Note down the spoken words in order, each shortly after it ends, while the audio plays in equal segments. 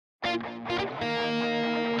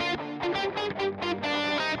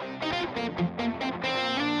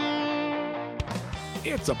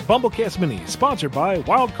It's a BumbleKast Mini, sponsored by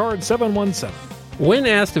Wildcard717. When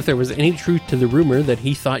asked if there was any truth to the rumor that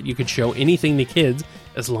he thought you could show anything to kids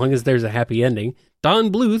as long as there's a happy ending,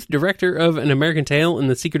 Don Bluth, director of An American Tail and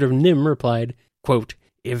The Secret of Nim, replied, quote,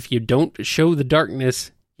 "If you don't show the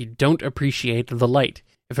darkness, you don't appreciate the light.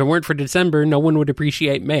 If it weren't for December, no one would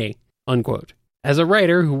appreciate May," unquote. As a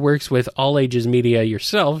writer who works with all ages media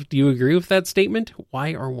yourself, do you agree with that statement?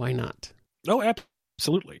 Why or why not? Oh,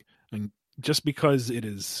 absolutely. I mean, just because it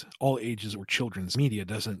is all ages or children's media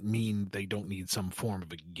doesn't mean they don't need some form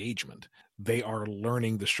of engagement. They are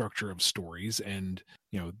learning the structure of stories, and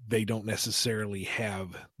they don't necessarily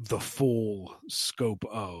have the full scope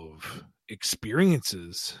of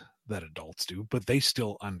experiences that adults do, but they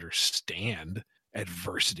still understand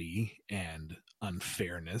adversity and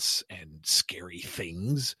unfairness and scary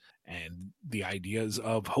things and the ideas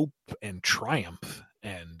of hope and triumph,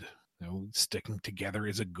 and sticking together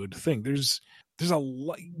is a good thing. There's a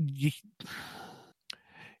lot.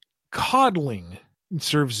 Coddling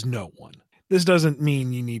serves no one. This doesn't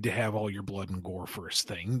mean you need to have all your blood and gore first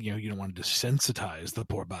thing. You don't want to desensitize the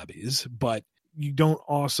poor babies, but you don't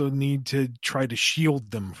also need to try to shield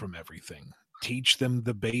them from everything. Teach them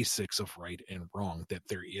the basics of right and wrong, that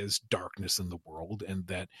there is darkness in the world and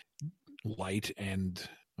that light and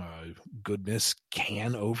goodness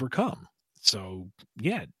can overcome. So,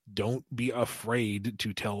 yeah, don't be afraid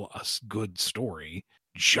to tell a good story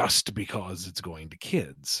just because it's going to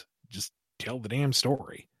kids. Just tell the damn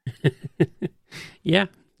story. Yeah,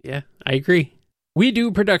 I agree. We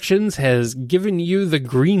Do Productions has given you the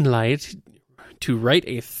green light to write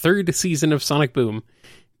a third season of Sonic Boom,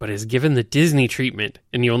 but is given the Disney treatment,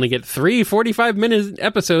 and you only get 3 45-minute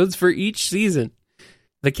episodes for each season.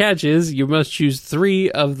 The catch is you must choose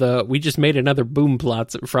 3 of the we just made another boom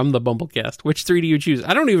plots from the BumbleKast. Which 3 do you choose?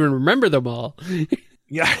 I don't even remember them all.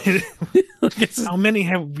 Yeah. How many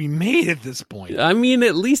have we made at this point? I mean,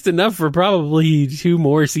 at least enough for probably 2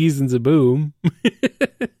 more seasons of Boom.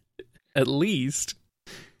 At least.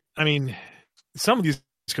 I mean, some of these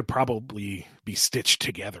could probably be stitched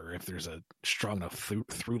together if there's a strong enough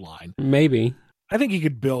through line. Maybe. I think you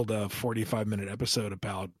could build a 45-minute episode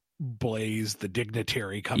about Blaze, the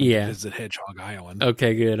dignitary, coming to visit Hedgehog Island.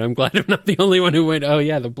 Okay, good. I'm glad I'm not the only one who went, oh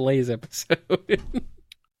yeah, the Blaze episode.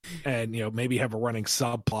 And, maybe have a running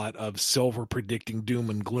subplot of Silver predicting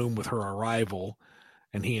doom and gloom with her arrival,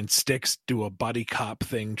 and he and Styx do a buddy cop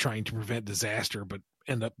thing trying to prevent disaster, but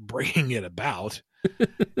end up bringing it about.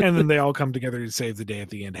 And then they all come together to save the day at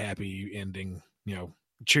the end. Happy ending.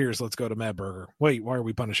 Cheers, let's go to Mad Burger. Wait, why are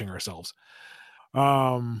we punishing ourselves?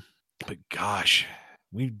 But gosh,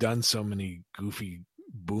 we've done so many goofy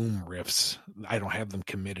Boom riffs. I don't have them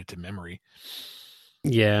committed to memory.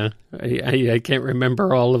 Yeah, I can't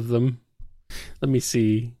remember all of them. Let me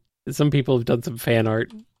see. Some people have done some fan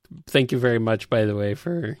art. Thank you very much, by the way,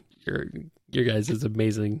 for your guys'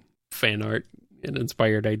 amazing fan art and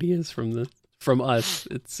inspired ideas from us.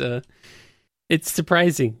 It's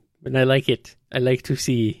surprising, and I like it. I like to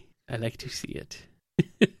see it.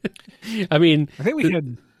 I mean, I think we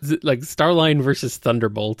had like Starline versus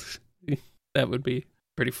Thunderbolt. That would be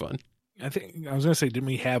pretty fun. I think I was going to say, didn't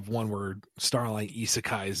we have one where Starlight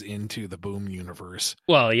isekais into the Boom universe?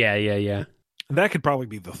 Well, yeah. That could probably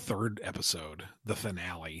be the 3rd episode, the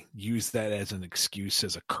finale. Use that as an excuse,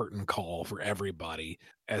 as a curtain call for everybody,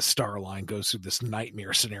 as Starline goes through this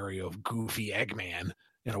nightmare scenario of goofy Eggman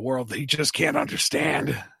in a world that he just can't understand.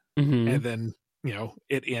 Mm-hmm. And then,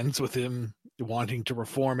 it ends with him wanting to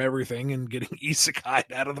reform everything and getting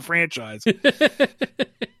isekai'd out of the franchise.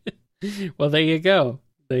 Well, there you go.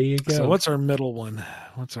 So what's our middle one?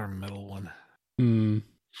 Are we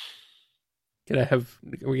gonna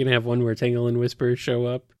have one where Tangle and Whisper show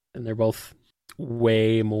up and they're both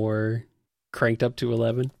way more cranked up to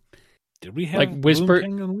 11? Did we have like Whisper?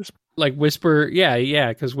 Tangle and Whisper? Like Whisper,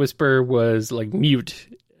 yeah, because Whisper was like mute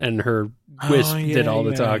and her Wisp did all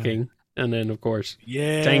the talking, and then of course,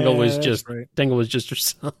 Tangle was just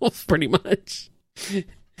herself, pretty much.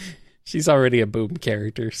 She's already a Boom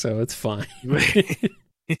character, so it's fine.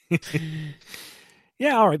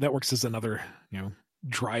 Yeah, all right, that works as another,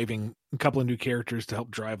 driving a couple of new characters to help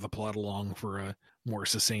drive the plot along for a more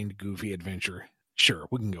sustained, goofy adventure. Sure,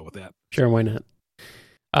 we can go with that. Sure, why not?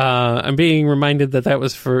 I'm being reminded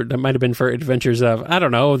that might have been for Adventures of, I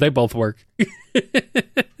don't know, they both work.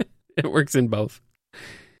 It works in both.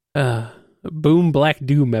 Boom Black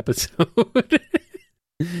Doom episode.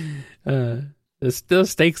 The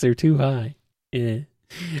stakes are too high. Yeah.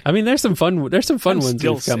 I mean, there's some fun ones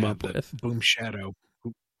we've come up with. Boom Shadow.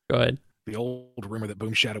 Go ahead. The old rumor that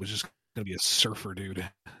Boom Shadow was just going to be a surfer dude.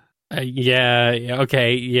 Yeah,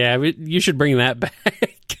 okay, yeah. You should bring that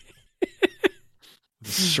back.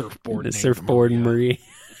 The surfboard. The surfboard Marie.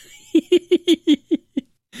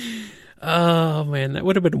 Oh, man, that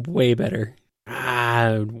would have been way better.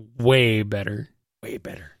 Way better. Way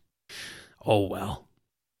better. Oh, well.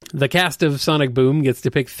 The cast of Sonic Boom gets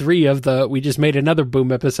to pick 3 of the We Just Made Another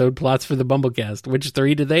Boom episode plots for the BumbleKast. Which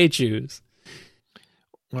 3 did they choose?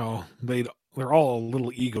 Well, they're all a little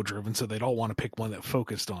ego-driven, so they'd all want to pick one that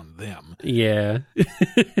focused on them. Yeah.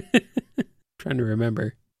 Trying to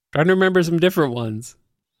remember some different ones.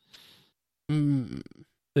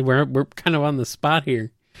 We're kind of on the spot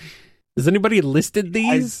here. Has anybody listed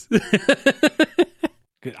these?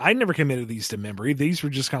 I never committed these to memory. These were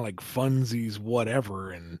just kind of like funsies,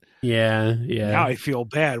 whatever. And yeah. Now I feel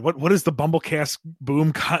bad. What is the BumbleKast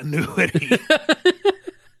Boom continuity?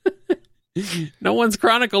 No one's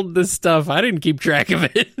chronicled this stuff. I didn't keep track of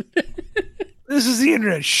it. This is the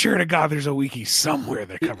internet. Sure to God, there's a wiki somewhere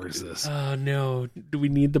that covers this. Oh, no. Do we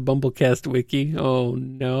need the BumbleKast wiki? Oh,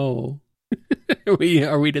 no. Are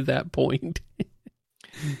we to that point?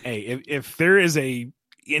 Hey, if there is a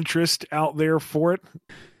interest out there for it,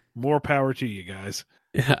 more power to you guys.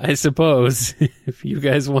 Yeah, I suppose if you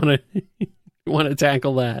guys want to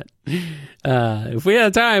tackle that. If we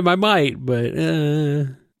had time, I might, but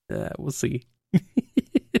we'll see.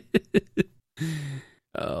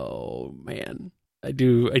 Oh man, I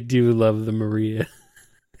do love the Maria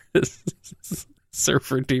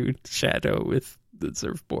surfer dude shadow with the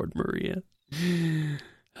surfboard Maria.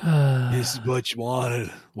 This is what you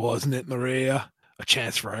wanted, wasn't it, Maria? A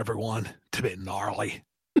chance for everyone to be gnarly.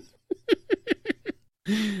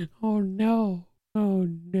 Oh no.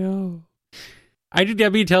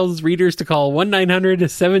 IDW tells readers to call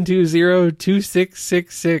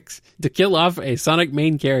 1-900-720-2666 to kill off a Sonic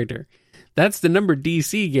main character. That's the number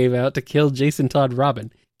DC gave out to kill Jason Todd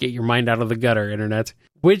Robin. Get your mind out of the gutter, Internet.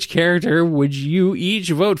 Which character would you each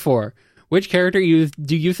vote for? Which character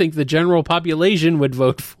do you think the general population would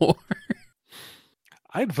vote for?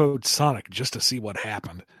 I'd vote Sonic just to see what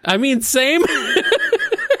happened. I mean, same.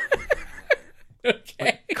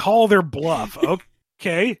 Okay. Call their bluff.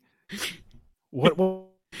 Okay. What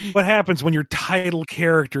happens when your title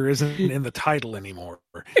character isn't in the title anymore?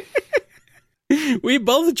 We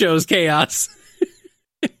both chose chaos.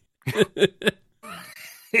 Chaos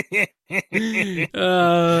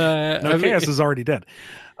is already dead.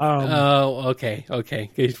 Okay.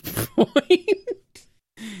 Good point.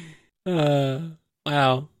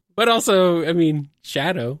 Wow. But also, I mean,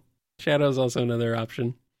 Shadow. Shadow's also another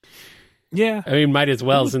option. Yeah. I mean, might as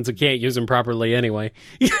well since we can't use them properly anyway.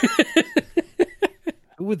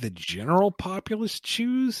 Who would the general populace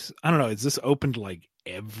choose? I don't know. Is this open to like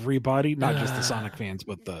everybody? Not just the Sonic fans,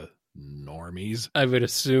 but the normies? I would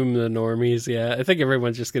assume the normies, yeah. I think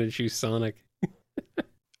everyone's just going to choose Sonic.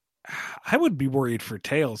 I would be worried for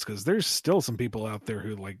Tails because there's still some people out there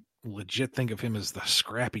who like legit think of him as the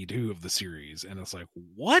Scrappy Doo of the series. And it's like,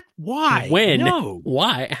 what? Why? When? No.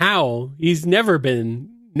 Why? How? He's never been.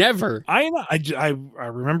 Never. I know. I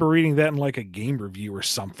remember reading that in like a game review or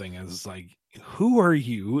something. And it's like, who are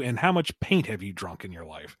you and how much paint have you drunk in your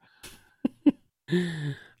life?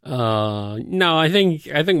 No, I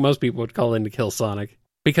think most people would call in to kill Sonic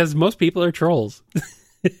because most people are trolls.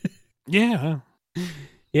 Yeah.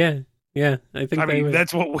 Yeah. I mean,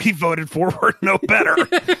 that's what we voted for. We're no better.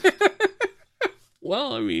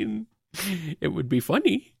 Well, I mean, it would be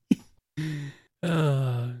funny.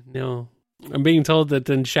 No. I'm being told that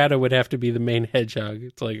then Shadow would have to be the main hedgehog.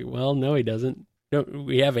 It's like, well, no, he doesn't. No,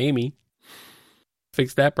 we have Amy.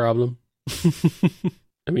 Fix that problem.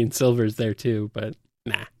 I mean, Silver's there too, but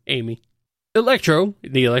nah, Amy. Electro,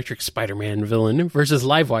 the Electric Spider-Man villain, versus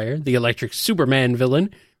Livewire, the Electric Superman villain,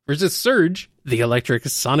 versus Surge, the Electric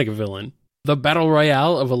Sonic villain. The battle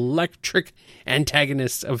royale of electric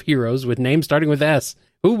antagonists of heroes with names starting with S.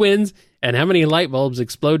 Who wins, and how many light bulbs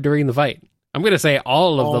explode during the fight? I'm going to say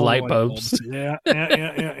all of the light bulbs. Yeah.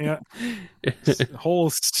 Whole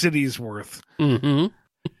city's worth. Mm-hmm.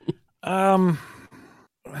 I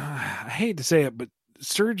hate to say it, but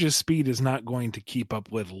Surge's speed is not going to keep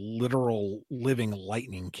up with literal living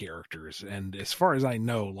lightning characters. And as far as I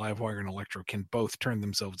know, Livewire and Electro can both turn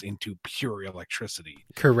themselves into pure electricity.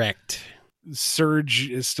 Correct. Surge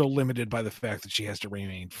is still limited by the fact that she has to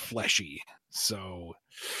remain fleshy. So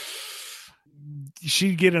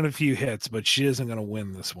she'd get in a few hits, but she isn't going to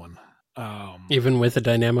win this one. Even with a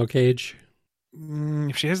dynamo cage?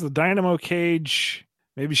 If she has the dynamo cage,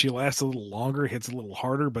 maybe she lasts a little longer, hits a little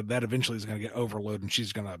harder, but that eventually is going to get overloaded and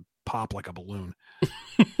she's going to pop like a balloon.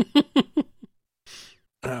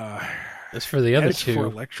 As for the other as for two,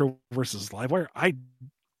 Electro versus Livewire, I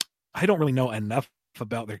don't really know enough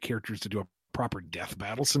about their characters to do a proper death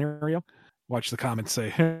battle scenario. Watch the comments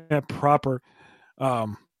say proper.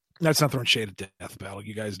 That's not throwing shade at death battle.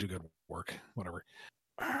 You guys do good work. Whatever.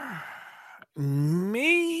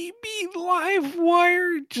 Maybe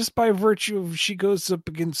Livewire, just by virtue of she goes up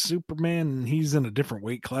against Superman and he's in a different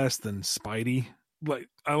weight class than Spidey. Like,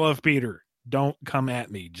 I love Peter. Don't come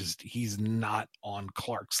at me. Just, he's not on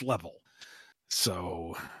Clark's level.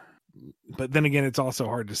 So, but then again, it's also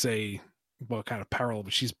hard to say what kind of power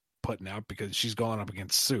level she's putting out because she's going up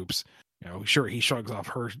against Supes. You know, sure, he shrugs off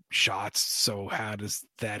her shots. So how does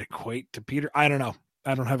that equate to Peter? I don't know.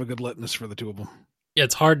 I don't have a good litmus for the two of them.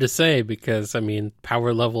 it's hard to say because, I mean,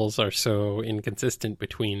 power levels are so inconsistent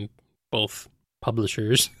between both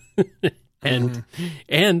publishers and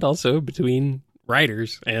also between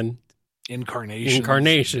writers and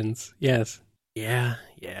incarnations. Yes. Yeah.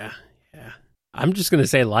 I'm just going to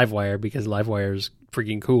say Livewire because Livewire is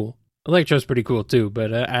freaking cool. Electro's pretty cool too,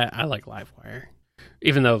 but I like Livewire.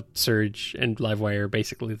 Even though Surge and Livewire are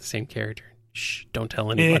basically the same character. Shh, don't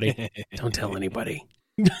tell anybody. Don't tell anybody.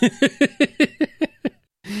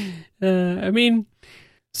 I mean,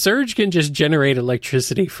 Surge can just generate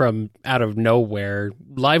electricity from out of nowhere.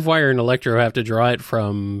 Livewire and Electro have to draw it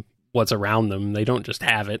from what's around them. They don't just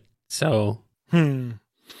have it. So,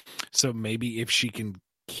 So maybe if she can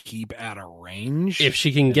keep out of range, if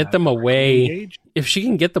she can get them away,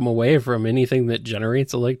 from anything that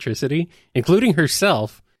generates electricity, including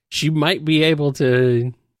herself, she might be able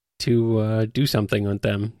to do something with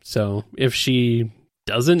them. So if she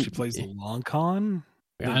doesn't, she plays the long con.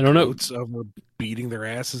 I don't know. Of her beating their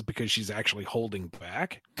asses because she's actually holding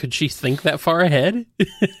back. Could she think that far ahead?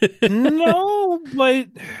 No, but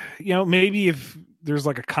maybe if there's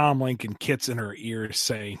like a comm link and Kit's in her ear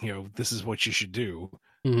saying, this is what you should do.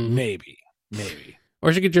 Mm-hmm. Maybe.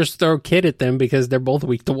 Or she could just throw Kit at them because they're both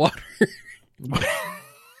weak to water.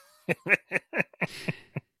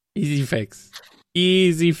 Easy fix.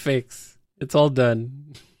 It's all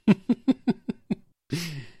done.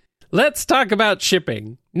 Let's talk about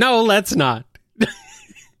shipping. No, let's not.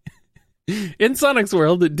 In Sonic's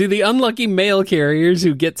world, do the unlucky mail carriers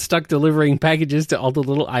who get stuck delivering packages to all the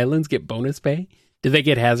little islands get bonus pay? Do they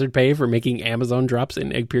get hazard pay for making Amazon drops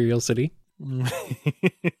in Imperial City?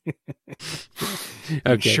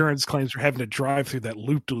 Insurance claims for having to drive through that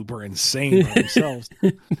loop-de-loop are insane by themselves.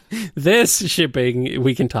 This shipping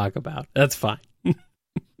we can talk about. That's fine.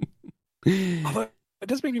 Although it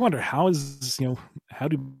does make me wonder, how do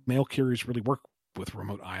mail carriers really work with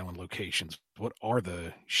remote island locations? What are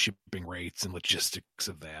the shipping rates and logistics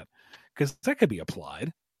of that? Because that could be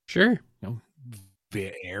applied. Sure.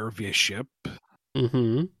 Via air, via ship.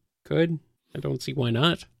 Mm-hmm. Could. I don't see why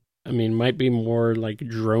not. I mean, might be more like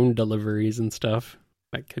drone deliveries and stuff.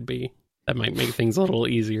 That might make things a little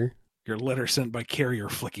easier. Your letter sent by Carrier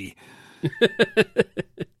Flicky.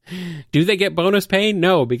 Do they get bonus pay?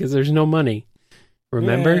 No, because there's no money.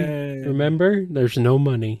 Remember? There's no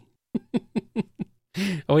money.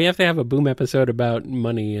 Oh, we have to have a Boom episode about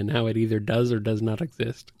money and how it either does or does not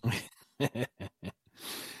exist.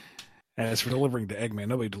 As for delivering to Eggman,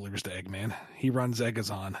 nobody delivers to Eggman. He runs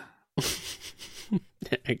Eggazon.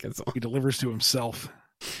 He delivers to himself.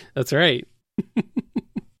 That's right.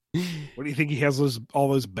 What do you think he has all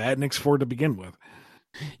those badniks for to begin with?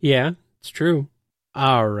 Yeah, it's true.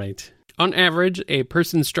 All right. On average, a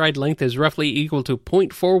person's stride length is roughly equal to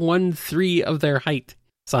 0.413 of their height.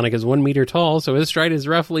 Sonic is 1 meter tall, so his stride is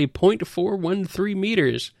roughly 0.413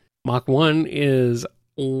 meters. Mach 1 is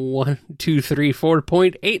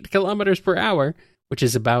 4.8 kilometers per hour, which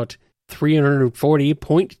is about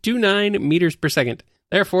 340.29 meters per second.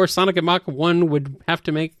 Therefore, Sonic at Mach 1 would have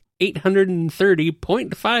to make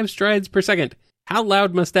 830.5 strides per second. How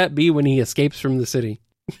loud must that be when he escapes from the city?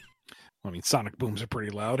 I mean, Sonic booms are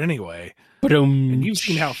pretty loud anyway. And you've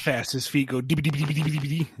seen how fast his feet go.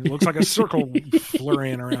 It looks like a circle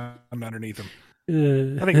flurrying around underneath him.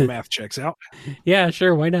 I think the math checks out. Yeah,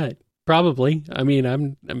 sure. Why not? Probably. I mean,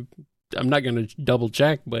 I'm not going to double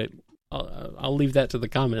check, but I'll leave that to the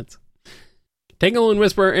comments. Tangle and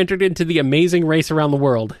Whisper entered into the amazing race around the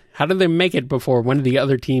world. How do they make it before one of the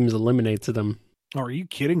other teams eliminates them? Oh, are you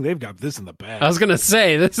kidding? They've got this in the bag. I was going to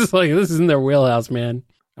say, this is in their wheelhouse, man.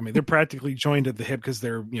 I mean, they're practically joined at the hip because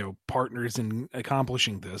they're, partners in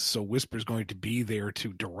accomplishing this. So Whisper's going to be there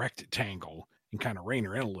to direct Tangle and kind of rein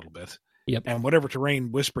her in a little bit. Yep. And whatever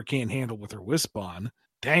terrain Whisper can't handle with her Wisp-On,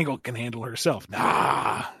 Tangle can handle herself.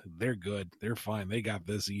 Nah, they're good. They're fine. They got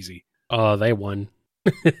this easy. Oh, they won.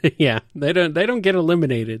 Yeah, they don't get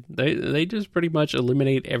eliminated. They just pretty much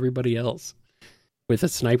eliminate everybody else, with a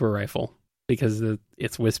sniper rifle because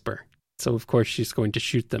it's Whisper. So, of course, she's going to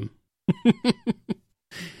shoot them.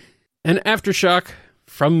 An aftershock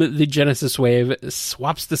from the Genesis wave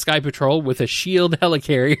swaps the Sky Patrol with a shield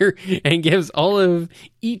helicarrier and gives all of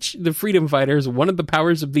each the Freedom Fighters one of the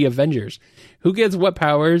powers of the Avengers. Who gets what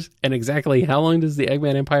powers, and exactly how long does the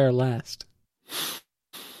Eggman Empire last?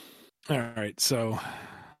 All right, so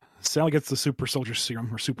Sally gets the Super Soldier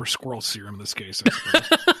Serum, or Super Squirrel Serum in this case, I suppose.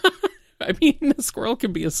 I mean, a squirrel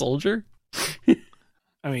can be a soldier.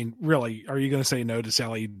 I mean, really, are you going to say no to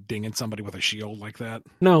Sally dinging somebody with a shield like that?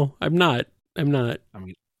 No, I'm not. I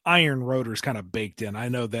mean, Iron Rotor's kind of baked in. I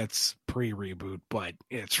know that's pre-reboot, but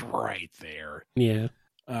it's right there. Yeah.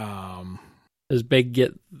 Does Big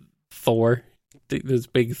get Thor? Does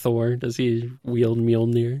Big Thor, does he wield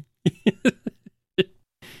Mjolnir?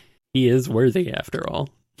 He is worthy, after all.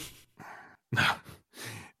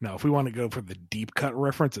 No, if we want to go for the deep cut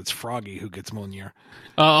reference, it's Froggy who gets Mjolnir.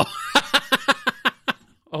 Oh.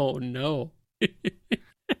 Oh, no.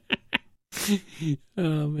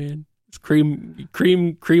 Oh, man. It's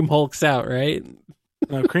Cream hulks out, right?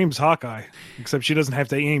 No, Cream's Hawkeye, except she doesn't have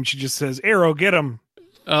to aim. She just says, "Arrow, get him."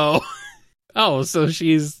 Oh. Oh, so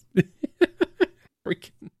she's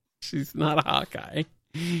she's not a Hawkeye.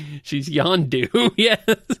 She's Yondu,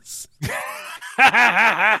 yes.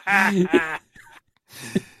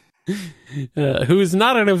 Who's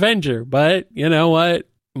not an Avenger, but you know what?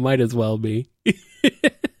 Might as well be.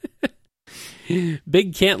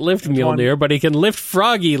 Big can't lift Mjolnir, but he can lift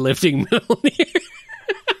Froggy lifting Mjolnir.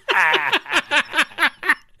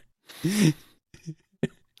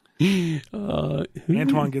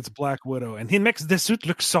 Antoine gets Black Widow, and he makes the suit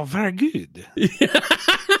look so very good.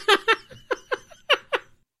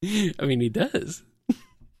 I mean, he does.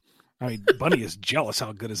 I mean, Bunny is jealous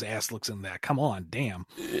how good his ass looks in that. Come on, damn.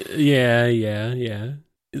 Yeah.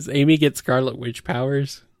 Does Amy get Scarlet Witch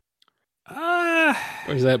powers? Or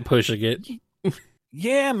is that pushing it?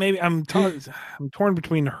 Yeah, maybe. I'm torn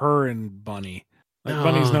between her and Bunny.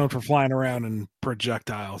 Bunny's known for flying around in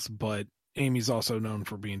projectiles, but Amy's also known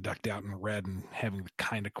for being decked out in red and having the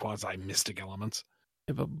kind of quasi-mystic elements.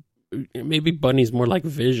 Yeah, but maybe Bunny's more like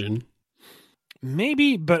Vision.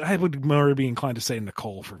 Maybe, but I would more be inclined to say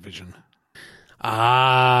Nicole for Vision.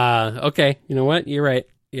 Okay. You know what? You're right.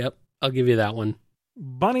 Yep, I'll give you that one.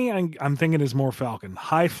 Bunny, I'm thinking is more Falcon.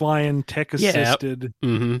 High-flying, tech-assisted. Yep.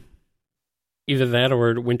 Mm-hmm. Either that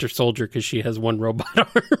or Winter Soldier, because she has one robot arm.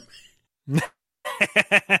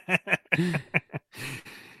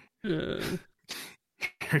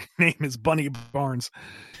 Her name is Bunny Barnes.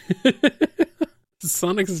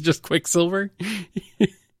 Sonic is just Quicksilver.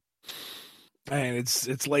 And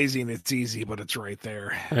it's lazy and it's easy, but it's right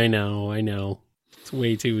there. I know. It's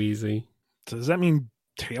way too easy. So does that mean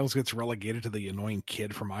Tails gets relegated to the annoying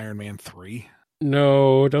kid from Iron Man 3?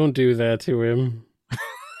 No, don't do that to him.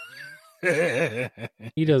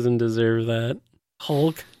 He doesn't deserve that.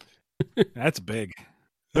 Hulk. That's big.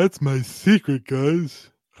 That's my secret,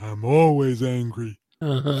 guys. I'm always angry.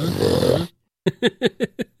 Uh-huh.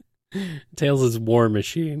 Tails is War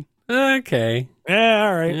Machine. Okay. Yeah,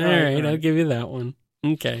 all right. All right, I'll give you that one.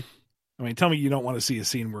 Okay. I mean, tell me you don't want to see a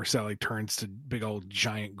scene where Sally turns to big old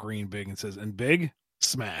giant green Big and says, "And Big,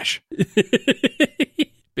 smash."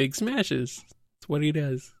 Big smashes. That's what he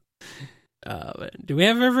does. Do we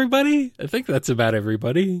have everybody? I think that's about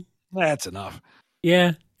everybody. That's enough.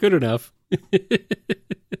 Yeah, good enough.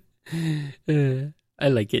 I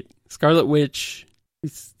like it. Scarlet Witch,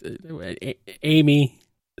 Amy,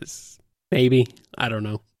 maybe. I don't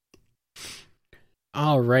know.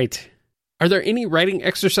 All right. Are there any writing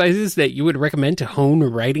exercises that you would recommend to hone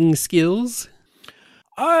writing skills?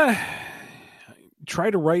 Try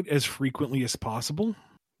to write as frequently as possible.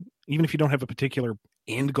 Even if you don't have a particular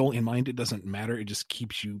end goal in mind, it doesn't matter. It just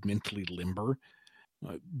keeps you mentally limber.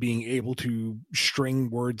 Being able to string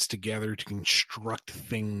words together to construct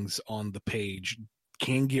things on the page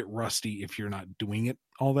can get rusty if you're not doing it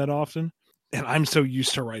all that often. And I'm so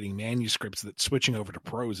used to writing manuscripts that switching over to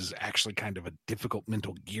prose is actually kind of a difficult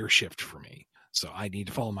mental gear shift for me. So I need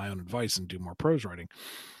to follow my own advice and do more prose writing.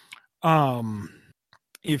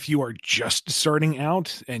 If you are just starting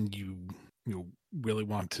out and you really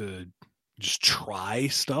want to just try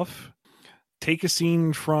stuff, take a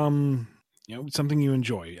scene from something you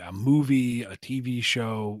enjoy, a movie, a TV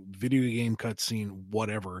show, video game cutscene,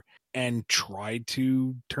 whatever, and try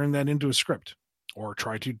to turn that into a script. Or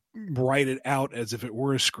try to write it out as if it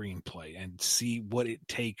were a screenplay and see what it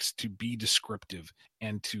takes to be descriptive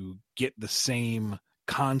and to get the same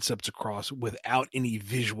concepts across without any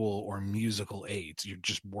visual or musical aids. You're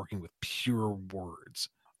just working with pure words.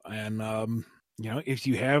 And if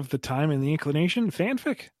you have the time and the inclination,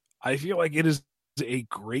 fanfic. I feel like it is a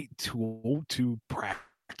great tool to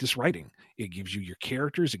practice writing. It gives you your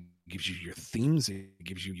characters, it gives you your themes, it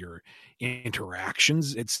gives you your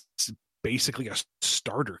interactions. It's basically a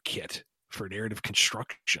starter kit for narrative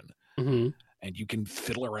construction. Mm-hmm. And you can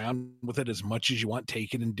fiddle around with it as much as you want,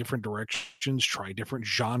 take it in different directions, try different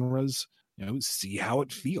genres, see how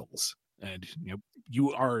it feels. And,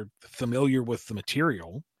 you are familiar with the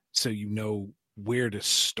material, so you know where to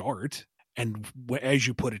start. And as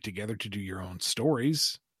you put it together to do your own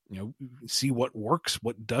stories, see what works,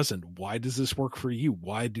 what doesn't. Why does this work for you?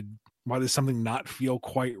 Why does something not feel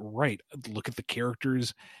quite right? Look at the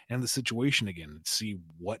characters and the situation again and see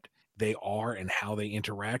what they are and how they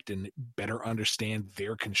interact and better understand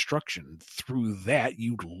their construction. Through that,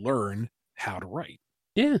 you learn how to write.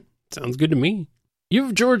 Yeah, sounds good to me.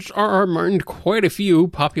 You've George R.R. Martined quite a few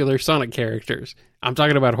popular Sonic characters. I'm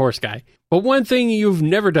talking about Horse Guy. But one thing you've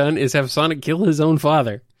never done is have Sonic kill his own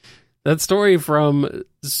father. That story from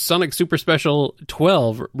Sonic Super Special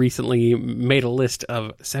 12 recently made a list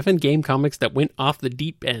of 7 game comics that went off the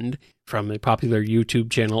deep end from the popular YouTube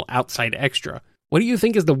channel Outside Extra. What do you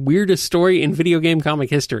think is the weirdest story in video game comic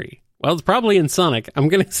history? Well, it's probably in Sonic. I'm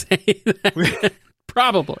going to say that.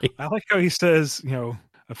 Probably. I like how he says,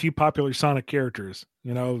 a few popular Sonic characters,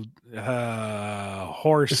 Horse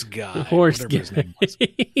Guy. Horse Guy. His name was.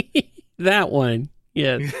 That one.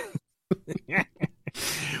 Yes.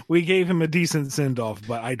 We gave him a decent send-off,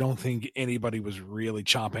 but I don't think anybody was really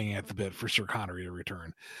chomping at the bit for Sir Connery to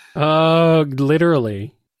return. Oh,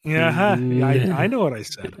 literally. Yeah, I know what I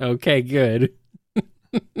said. Okay, good.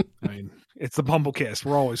 I mean, it's the BumbleKast.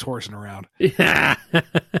 We're always horsing around. Yeah. I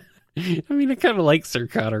mean, I kind of like Sir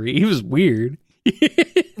Connery. He was weird.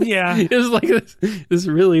 Yeah. It was like this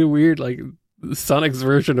really weird, like, Sonic's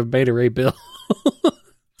version of Beta Ray Bill.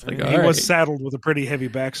 He was saddled with a pretty heavy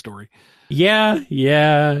backstory. Yeah.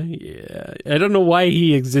 I don't know why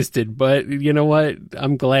he existed, but you know what?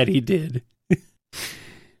 I'm glad he did.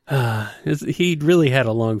 He really had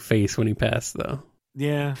a long face when he passed, though.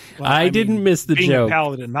 Yeah. Well, I didn't miss the being joke. Being a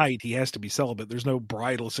paladin knight, he has to be celibate. There's no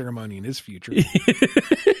bridal ceremony in his future.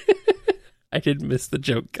 I didn't miss the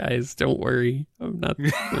joke, guys. Don't worry. I'm not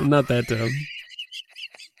that dumb.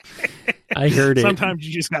 I heard it. Sometimes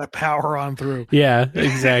you just got to power on through. Yeah,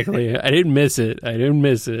 exactly. I didn't miss it. I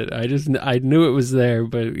knew it was there,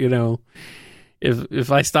 but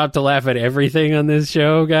if I stopped to laugh at everything on this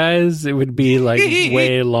show, guys, it would be like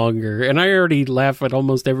way longer. And I already laugh at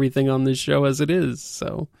almost everything on this show as it is.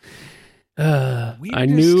 So I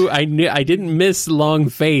didn't miss long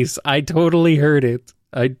face. I totally heard it.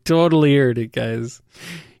 Guys.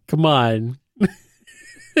 Come on.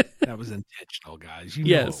 That was intentional, guys. You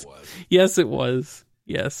know it was. Yes, it was.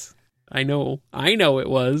 Yes. I know it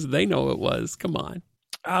was. They know it was. Come on.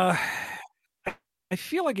 I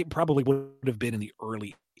feel like it probably would have been in the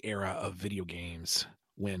early era of video games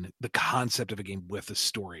when the concept of a game with a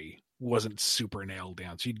story wasn't super nailed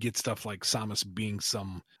down. So you'd get stuff like Samus being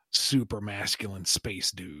some super masculine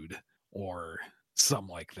space dude or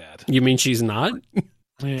something like that. You mean she's not?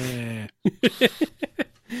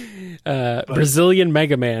 Brazilian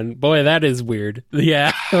Mega Man. Boy, that is weird.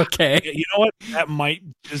 Yeah, okay. You know what? That might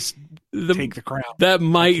just take the crown. That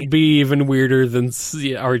might be even weirder than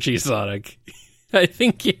Archie Sonic. I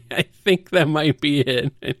think that might be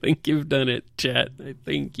it. I think you've done it, chat. I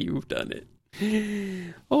think you've done it.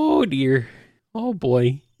 Oh, dear. Oh,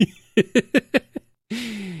 boy.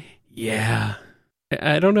 Yeah.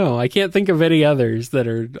 I don't know. I can't think of any others that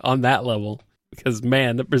are on that level. Because,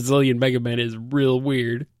 man, the Brazilian Mega Man is real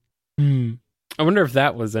weird. I wonder if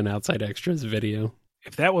that was an Outside Extras video.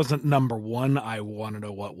 If that wasn't number one, I want to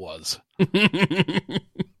know what was.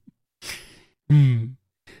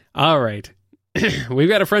 All right. We've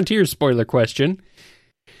got a Frontiers spoiler question.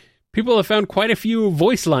 People have found quite a few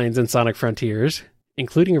voice lines in Sonic Frontiers,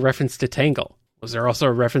 including a reference to Tangle. Was there also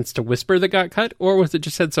a reference to Whisper that got cut, or was it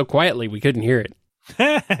just said so quietly we couldn't hear it?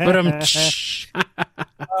 But nice.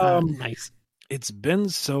 It's been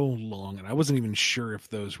so long, and I wasn't even sure if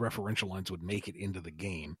those referential lines would make it into the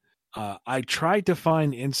game. I tried to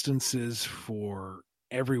find instances for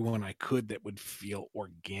everyone I could that would feel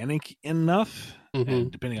organic enough, and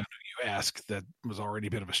depending on who you ask, that was already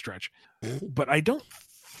a bit of a stretch. But I don't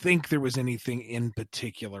think there was anything in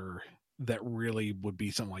particular that really would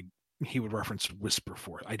be something like he would reference Whisper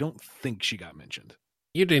for. I don't think she got mentioned.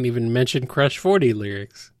 You didn't even mention Crush 40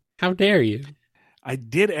 lyrics. How dare you? I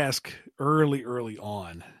did ask early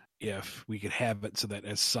on if we could have it so that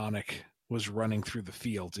as Sonic was running through the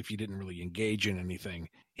fields, if he didn't really engage in anything,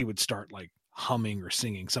 he would start like humming or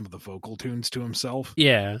singing some of the vocal tunes to himself.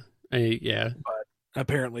 Yeah. Yeah. But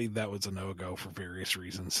apparently that was a no-go for various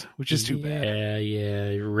reasons, which is too bad.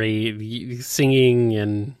 Yeah. Singing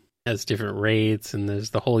and has different rates, and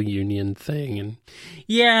there's the whole union thing. And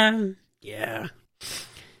yeah.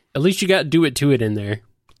 At least you got Do It To It in there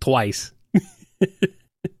twice.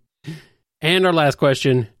 And our last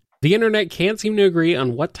question. The internet can't seem to agree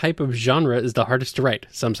on what type of genre is the hardest to write.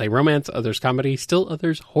 Some say romance, others comedy, still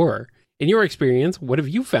others horror. In your experience, what have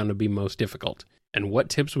you found to be most difficult? And what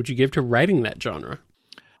tips would you give to writing that genre?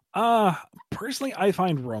 Personally, I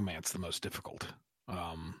find romance the most difficult.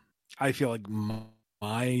 I feel like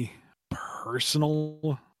my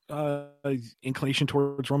personal inclination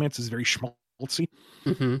towards romance is very schmaltzy.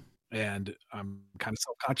 Mm-hmm. And I'm kind of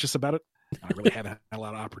self-conscious about it. I really haven't had a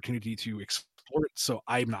lot of opportunity to explore it, so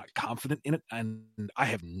I'm not confident in it, and I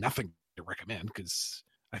have nothing to recommend because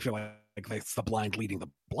I feel like that's the blind leading the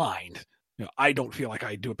blind. I don't feel like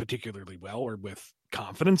I do it particularly well or with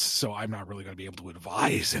confidence, so I'm not really going to be able to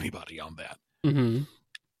advise anybody on that. Mm-hmm.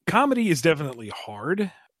 Comedy is definitely hard,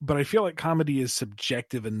 but I feel like comedy is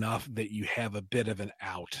subjective enough that you have a bit of an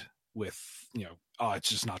out with, it's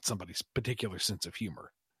just not somebody's particular sense of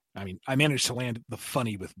humor. I mean, I managed to land the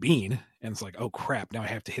funny with Bean, and it's like, oh crap, now I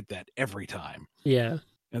have to hit that every time. Yeah.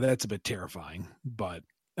 And that's a bit terrifying, but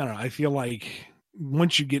I don't know. I feel like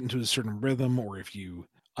once you get into a certain rhythm, or if you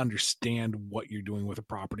understand what you're doing with a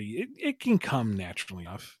property, it can come naturally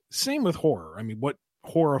enough. Same with horror. I mean, what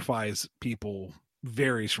horrifies people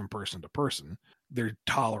varies from person to person. Their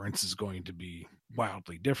tolerance is going to be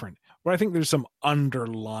wildly different. But I think there's some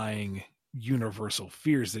underlying universal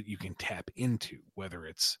fears that you can tap into, whether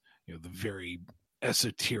it's the very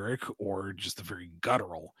esoteric or just the very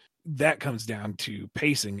guttural. That comes down to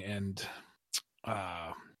pacing and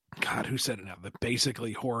God, who said it now? That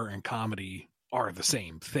basically horror and comedy are the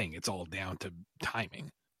same thing. It's all down to timing.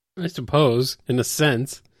 I suppose, in a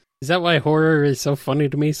sense. Is that why horror is so funny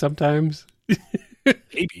to me sometimes?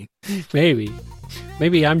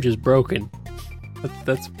 Maybe I'm just broken.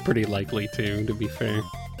 That's pretty likely too, to be fair.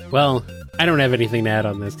 Well, I don't have anything to add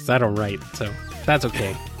on this because I don't write, so that's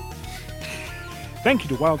okay. Thank you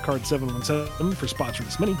to Wildcard717 for sponsoring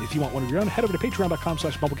this mini. If you want one of your own, head over to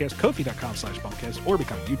patreon.com/BumbleKast, Ko-fi.com/BumbleKast, or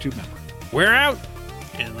become a YouTube member. We're out!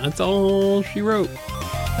 And that's all she wrote.